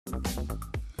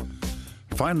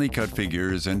Finely cut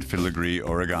figures and filigree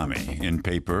origami in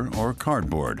paper or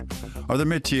cardboard are the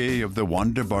métier of the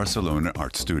Wanda Barcelona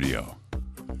art studio.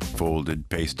 Folded,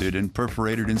 pasted, and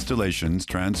perforated installations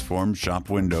transform shop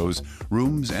windows,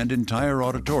 rooms, and entire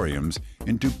auditoriums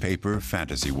into paper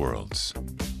fantasy worlds.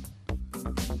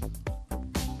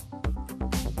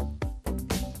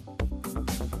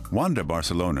 Wanda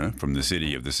Barcelona, from the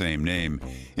city of the same name,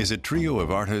 is a trio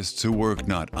of artists who work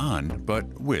not on, but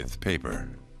with paper.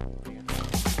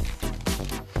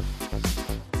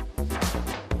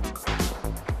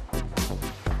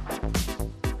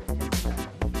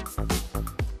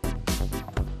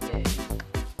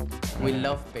 We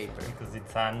love paper. Because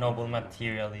it's a noble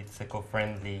material, it's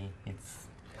eco-friendly, it's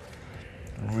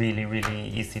really, really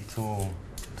easy to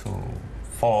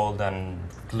fold and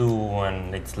glue,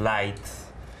 and it's light.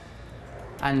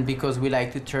 And because we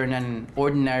like to turn an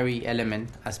ordinary element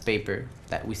as paper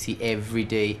that we see every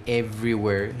day,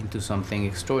 everywhere, into something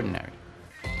extraordinary.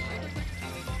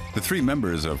 The three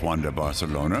members of Wanda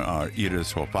Barcelona are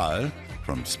Iris Hopal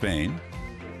from Spain,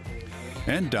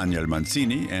 and Daniel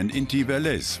Mancini and Inti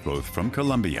Velez, both from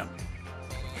Colombia.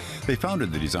 They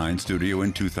founded the design studio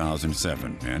in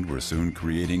 2007 and were soon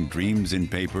creating dreams in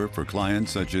paper for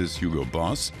clients such as Hugo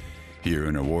Boss, here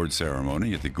an award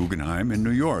ceremony at the Guggenheim in New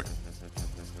York.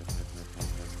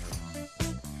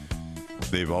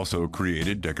 They've also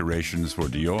created decorations for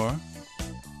Dior,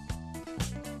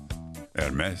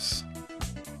 Hermes,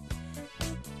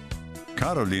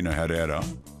 Carolina Herrera,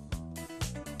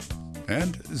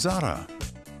 and Zara.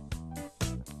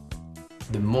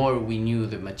 The more we knew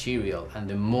the material and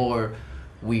the more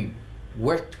we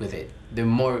worked with it, the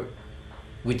more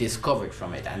we discovered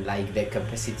from it, and like the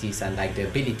capacities and like the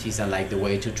abilities and like the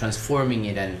way to transforming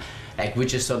it, and like we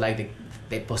just saw like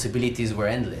the possibilities were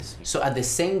endless. So at the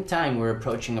same time we're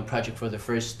approaching a project for the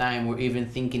first time, we're even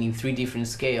thinking in 3 different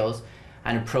scales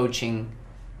and approaching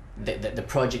the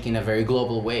project in a very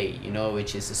global way, you know,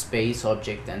 which is a space,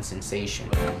 object, and sensation.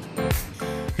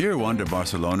 Here, Wanda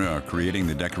Barcelona are creating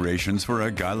the decorations for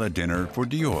a gala dinner for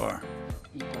Dior.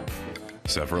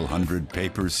 Several hundred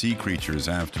paper sea creatures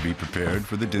have to be prepared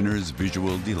for the dinner's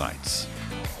visual delights.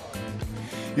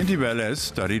 Inti Velez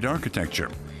studied architecture.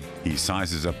 He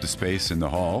sizes up the space in the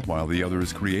hall while the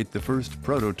others create the first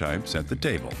prototypes at the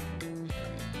table.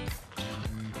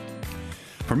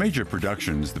 For major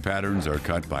productions, the patterns are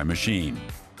cut by machine.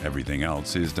 Everything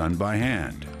else is done by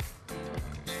hand.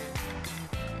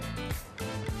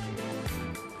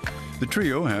 The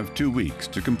trio have 2 weeks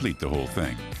to complete the whole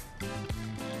thing.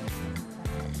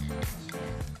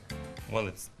 Well,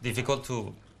 it's difficult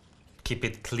to keep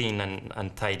it clean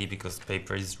and tidy because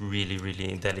paper is really,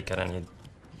 really delicate, and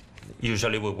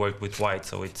usually we work with white,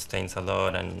 so it stains a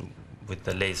lot, and with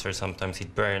the laser sometimes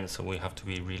it burns, so we have to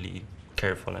be really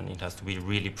careful, and it has to be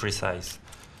really precise.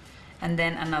 And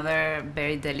then another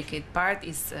very delicate part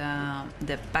is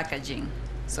the packaging.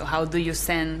 So how do you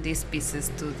send these pieces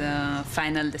to the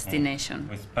final destination?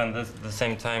 We spend the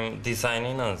same time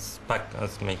designing as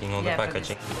making all the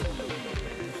packaging.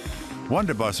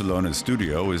 Wanda Barcelona's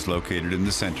studio is located in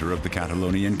the center of the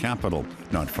Catalonian capital,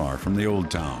 not far from the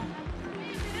Old Town.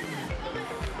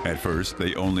 At first,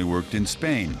 they only worked in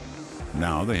Spain.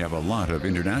 Now they have a lot of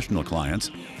international clients,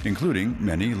 including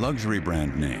many luxury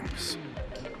brand names.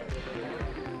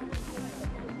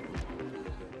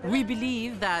 We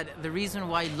believe that the reason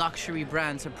why luxury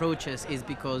brands approach us is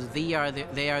because they are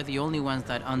the only ones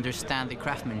that understand the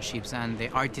craftsmanship and the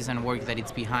artisan work that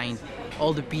it's behind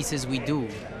all the pieces we do.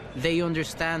 They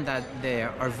understand that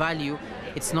our value,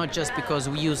 it's not just because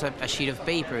we use a sheet of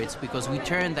paper, it's because we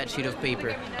turn that sheet of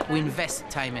paper, we invest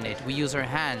time in it, we use our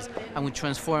hands, and we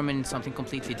transform it into something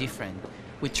completely different.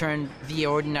 We turn the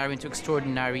ordinary into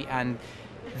extraordinary, and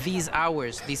these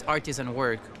hours, this artisan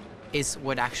work, is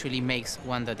what actually makes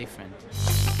Wanda different.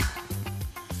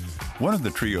 One of the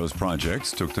trio's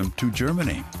projects took them to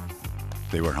Germany.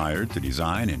 They were hired to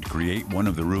design and create one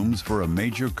of the rooms for a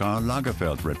major Karl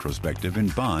Lagerfeld retrospective in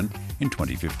Bonn in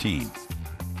 2015.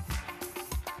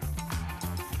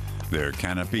 Their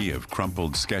canopy of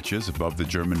crumpled sketches above the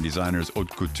German designer's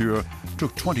haute couture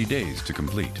took 20 days to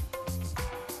complete.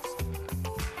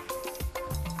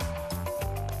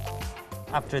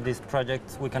 After this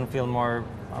project, we can feel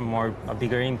a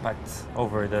bigger impact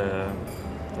over the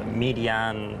media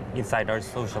and inside our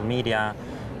social media.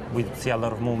 We see a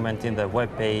lot of movement in the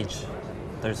webpage.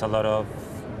 There's a lot of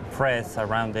press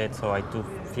around it, so I do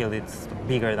feel it's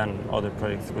bigger than other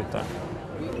projects we've done.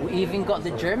 We even got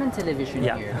the German television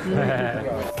here.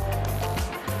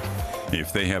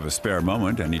 If they have a spare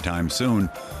moment anytime soon,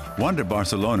 Wanda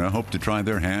Barcelona hope to try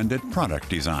their hand at product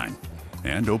design.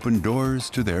 and open doors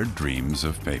to their dreams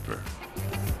of paper.